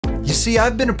You see,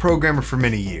 I've been a programmer for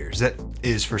many years. That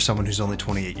is for someone who's only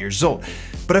 28 years old.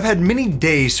 But I've had many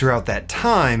days throughout that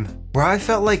time where I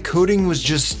felt like coding was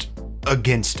just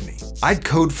against me. I'd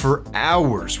code for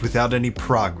hours without any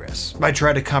progress. I'd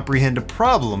try to comprehend a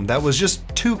problem that was just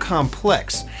too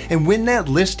complex. And when that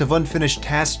list of unfinished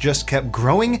tasks just kept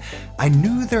growing, I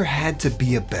knew there had to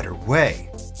be a better way.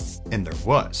 And there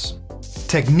was.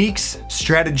 Techniques,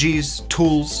 strategies,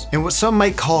 tools, and what some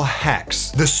might call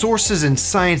hacks. The sources and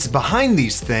science behind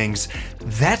these things,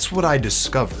 that's what I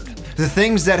discovered. The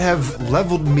things that have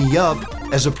leveled me up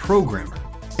as a programmer.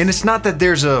 And it's not that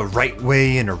there's a right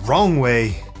way and a wrong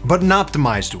way, but an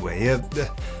optimized way,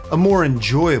 a more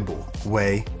enjoyable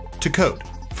way to code.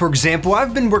 For example,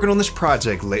 I've been working on this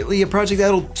project lately, a project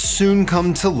that'll soon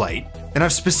come to light, and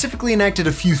I've specifically enacted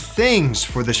a few things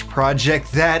for this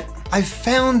project that I've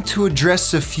found to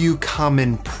address a few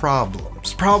common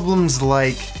problems. Problems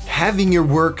like having your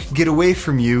work get away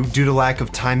from you due to lack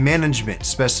of time management,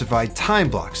 specified time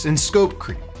blocks, and scope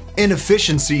creep.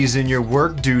 Inefficiencies in your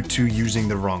work due to using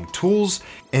the wrong tools,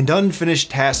 and unfinished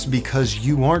tasks because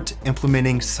you aren't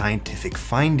implementing scientific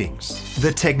findings.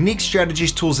 The techniques,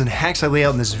 strategies, tools, and hacks I lay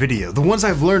out in this video, the ones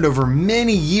I've learned over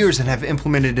many years and have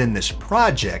implemented in this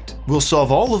project, will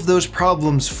solve all of those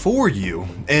problems for you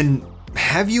and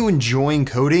have you enjoying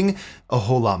coding a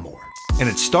whole lot more. And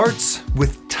it starts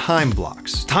with time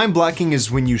blocks. Time blocking is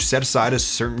when you set aside a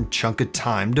certain chunk of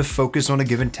time to focus on a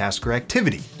given task or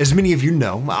activity. As many of you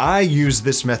know, I use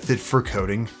this method for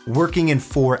coding, working in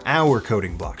 4-hour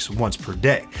coding blocks once per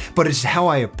day. But it's how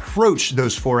I approach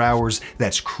those 4 hours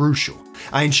that's crucial.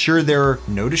 I ensure there are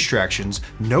no distractions,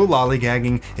 no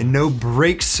lollygagging, and no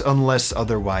breaks unless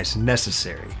otherwise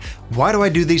necessary. Why do I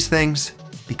do these things?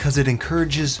 Because it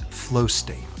encourages flow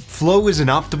state. Flow is an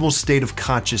optimal state of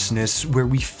consciousness where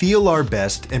we feel our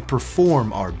best and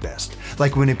perform our best,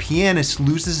 like when a pianist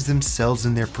loses themselves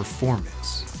in their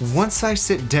performance. Once I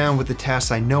sit down with the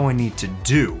tasks I know I need to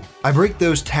do, I break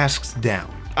those tasks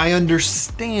down. I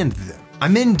understand them.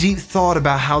 I'm in deep thought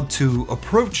about how to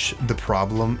approach the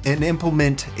problem and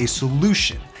implement a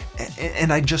solution,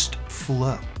 and I just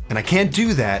flow. And I can't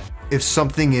do that if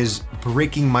something is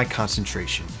breaking my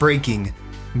concentration, breaking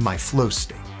my flow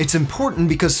state. It's important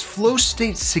because flow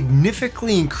state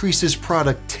significantly increases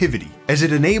productivity, as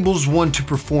it enables one to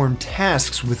perform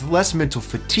tasks with less mental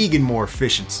fatigue and more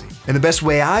efficiency. And the best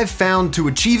way I've found to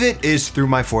achieve it is through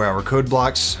my 4-hour code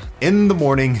blocks in the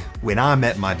morning when I'm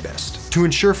at my best. To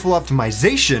ensure full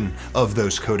optimization of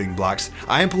those coding blocks,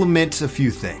 I implement a few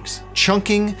things: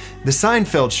 chunking, the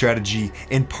Seinfeld strategy,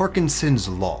 and Parkinson's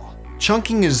law.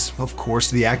 Chunking is, of course,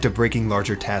 the act of breaking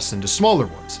larger tasks into smaller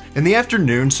ones. In the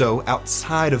afternoon, so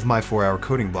outside of my 4-hour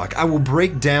coding block, I will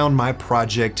break down my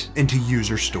project into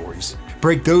user stories,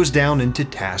 break those down into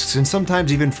tasks, and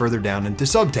sometimes even further down into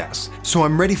subtasks, so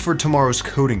I'm ready for tomorrow's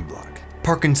coding block.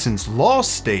 Parkinson's law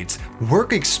states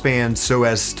work expands so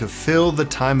as to fill the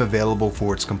time available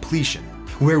for its completion,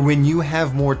 where when you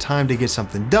have more time to get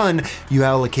something done, you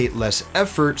allocate less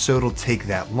effort so it'll take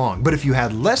that long. But if you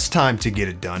had less time to get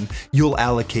it done, you'll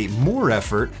allocate more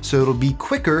effort so it'll be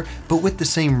quicker, but with the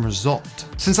same result.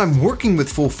 Since I'm working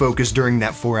with full focus during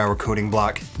that 4-hour coding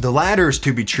block, the latter is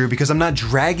to be true because I'm not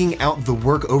dragging out the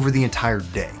work over the entire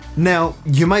day. Now,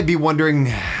 you might be wondering,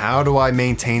 how do I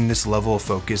maintain this level of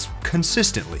focus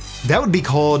consistently? That would be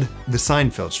called the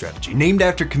Seinfeld strategy. Named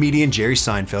after comedian Jerry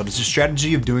Seinfeld, it's a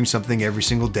strategy of doing something every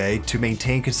single day to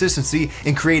maintain consistency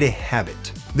and create a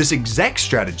habit. This exact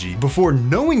strategy, before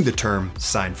knowing the term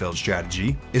Seinfeld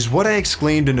strategy, is what I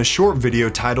exclaimed in a short video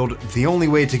titled "The Only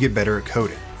Way to Get Better at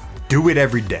Coding." Do it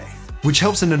every day. Which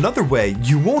helps in another way.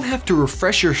 You won't have to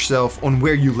refresh yourself on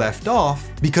where you left off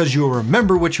because you'll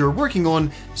remember what you were working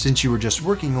on since you were just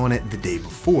working on it the day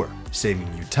before,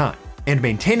 saving you time. And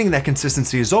maintaining that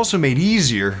consistency is also made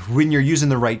easier when you're using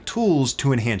the right tools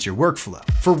to enhance your workflow.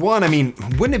 For one,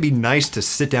 wouldn't it be nice to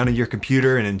sit down at your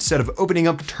computer and instead of opening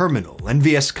up Terminal, and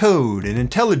VS Code, and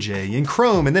IntelliJ, and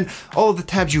Chrome, and then all of the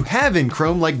tabs you have in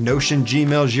Chrome like Notion,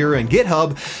 Gmail, Jira, and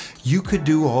GitHub, you could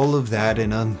do all of that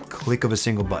in a click of a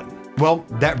single button. Well,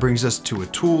 that brings us to a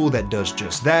tool that does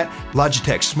just that,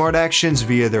 Logitech Smart Actions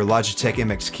via their Logitech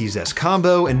MX Keys S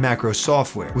combo and macro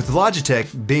software, with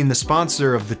Logitech being the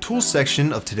sponsor of the tools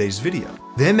section of today's video.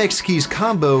 The MX Keys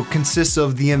combo consists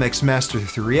of the MX Master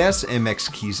 3S,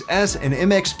 MX Keys S, and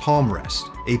MX Palm Rest,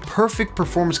 a perfect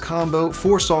performance combo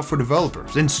for software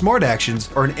developers, and Smart Actions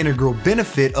are an integral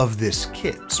benefit of this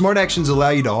kit. Smart Actions allow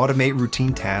you to automate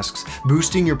routine tasks,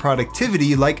 boosting your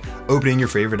productivity like opening your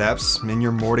favorite apps in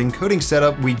your morning coding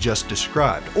setup we just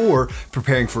described, or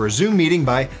preparing for a Zoom meeting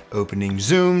by opening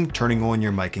Zoom, turning on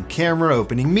your mic and camera,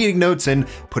 opening meeting notes, and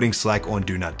putting Slack on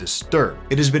Do Not Disturb.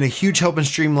 It has been a huge help in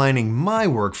streamlining my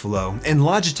workflow, and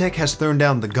Logitech has thrown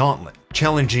down the gauntlet,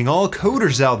 challenging all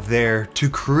coders out there to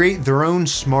create their own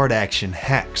smart action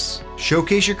hacks.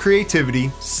 Showcase your creativity,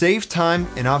 save time,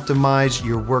 and optimize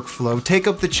your workflow. Take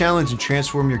up the challenge and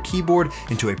transform your keyboard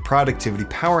into a productivity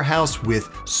powerhouse with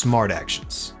smart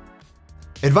actions.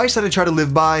 Advice that I try to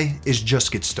live by is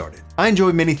just get started. I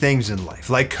enjoy many things in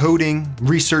life, like coding,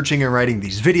 researching and writing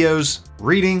these videos,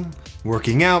 reading,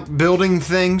 working out, building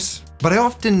things, but I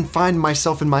often find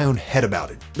myself in my own head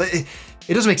about it.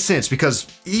 It doesn't make sense because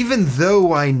even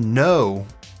though I know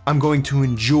I'm going to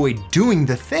enjoy doing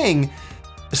the thing,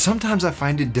 sometimes I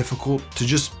find it difficult to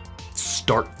just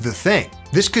start the thing.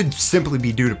 This could simply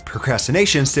be due to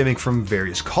procrastination stemming from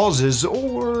various causes,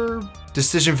 or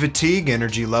decision fatigue,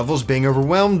 energy levels being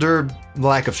overwhelmed, or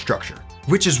lack of structure.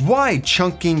 Which is why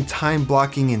chunking, time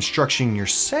blocking, and structuring your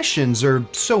sessions are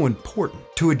so important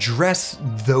to address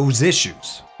those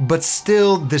issues. But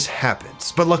still, this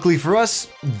happens. But luckily for us,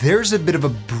 there's a bit of a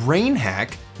brain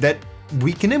hack that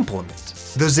we can implement.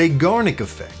 The Zeigarnik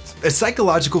effect. A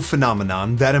psychological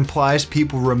phenomenon that implies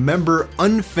people remember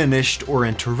unfinished or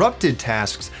interrupted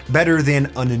tasks better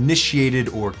than uninitiated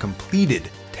or completed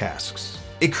tasks.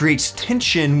 It creates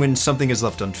tension when something is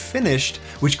left unfinished,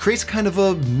 which creates kind of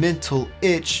a mental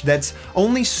itch that's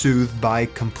only soothed by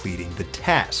completing the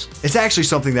task. It's actually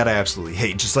something that I absolutely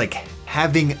hate, just like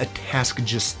having a task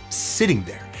just sitting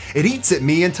there. It eats at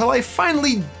me until I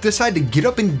finally decide to get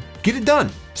up and get it done.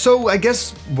 So I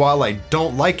guess while I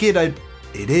don't like it,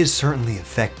 it is certainly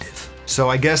effective. So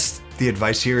I guess the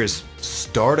advice here is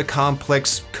start a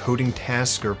complex coding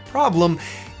task or problem,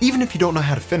 even if you don't know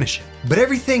how to finish it. But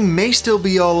everything may still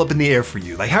be all up in the air for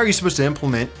you. Like, how are you supposed to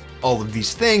implement all of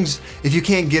these things if you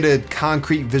can't get a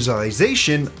concrete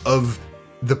visualization of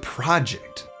the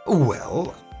project?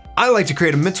 Well, I like to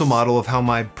create a mental model of how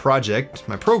my project,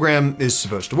 my program, is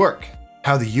supposed to work.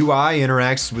 How the UI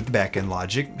interacts with the backend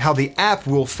logic, how the app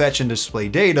will fetch and display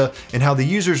data, and how the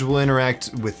users will interact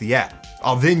with the app.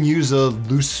 I'll then use a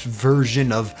loose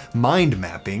version of mind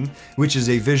mapping, which is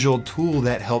a visual tool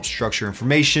that helps structure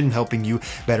information, helping you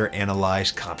better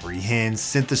analyze, comprehend,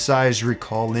 synthesize,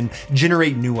 recall, and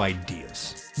generate new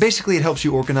ideas. Basically, it helps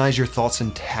you organize your thoughts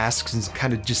and tasks and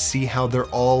kind of just see how they're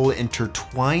all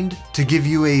intertwined to give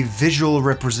you a visual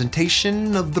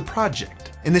representation of the project.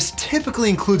 And this typically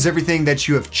includes everything that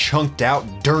you have chunked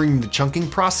out during the chunking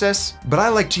process, but I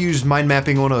like to use mind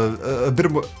mapping on a bit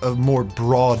of a more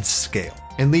broad scale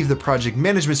and leave the project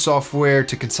management software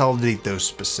to consolidate those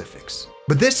specifics.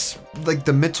 But this, like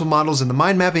the mental models and the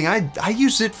mind mapping, I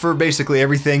use it for basically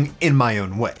everything in my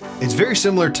own way. It's very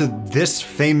similar to this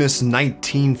famous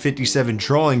 1957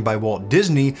 drawing by Walt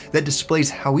Disney that displays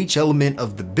how each element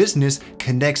of the business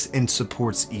connects and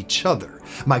supports each other.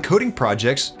 My coding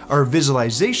projects are a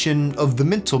visualization of the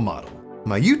mental model.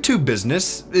 My YouTube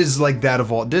business is like that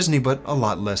of Walt Disney, but a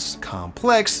lot less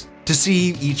complex, to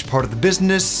see each part of the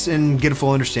business and get a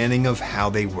full understanding of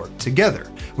how they work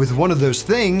together, with one of those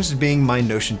things being my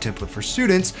Notion template for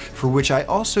students, for which I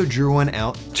also drew one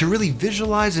out to really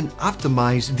visualize and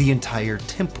optimize the entire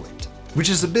template. Which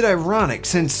is a bit ironic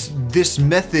since this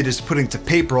method is putting to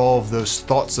paper all of those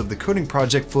thoughts of the coding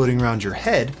project floating around your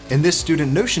head, and this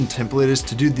student Notion template is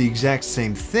to do the exact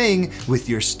same thing with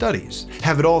your studies.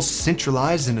 Have it all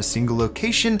centralized in a single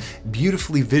location,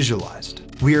 beautifully visualized.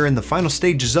 We are in the final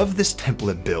stages of this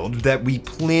template build that we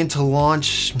plan to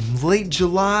launch late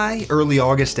July, early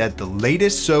August at the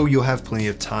latest, so you'll have plenty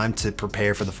of time to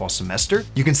prepare for the fall semester.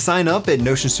 You can sign up at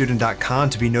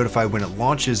notionstudent.com to be notified when it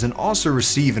launches and also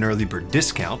receive an early bird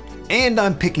discount. And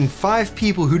I'm picking 5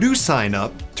 people who do sign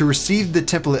up to receive the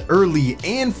template early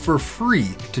and for free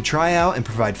to try out and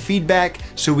provide feedback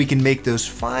so we can make those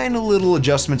final little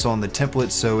adjustments on the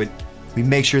template so we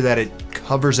make sure that it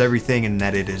covers everything and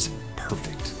that it is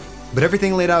perfect. But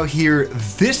everything laid out here,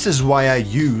 this is why I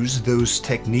use those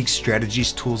techniques,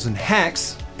 strategies, tools, and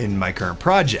hacks in my current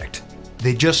project.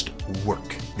 They just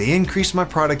work. They increase my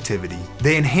productivity,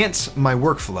 they enhance my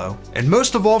workflow, and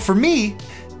most of all for me,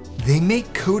 they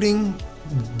make coding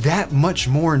that much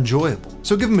more enjoyable.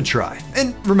 So give them a try.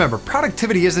 And remember,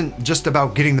 productivity isn't just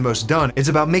about getting the most done, it's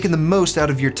about making the most out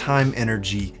of your time,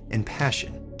 energy, and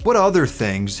passion. What other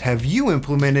things have you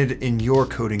implemented in your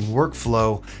coding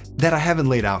workflow that I haven't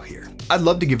laid out here? I'd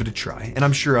love to give it a try, and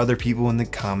I'm sure other people in the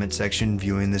comment section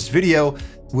viewing this video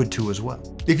would too as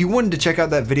well. If you wanted to check out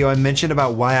that video I mentioned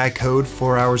about why I code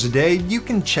 4 hours a day, you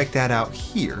can check that out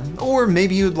here. Or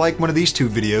maybe you'd like one of these 2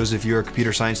 videos if you're a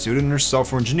computer science student or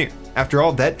software engineer. After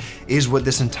all, that is what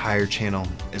this entire channel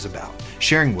is about.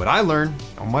 Sharing what I learned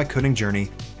on my coding journey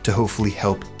to hopefully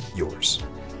help yours.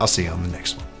 I'll see you on the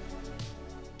next one.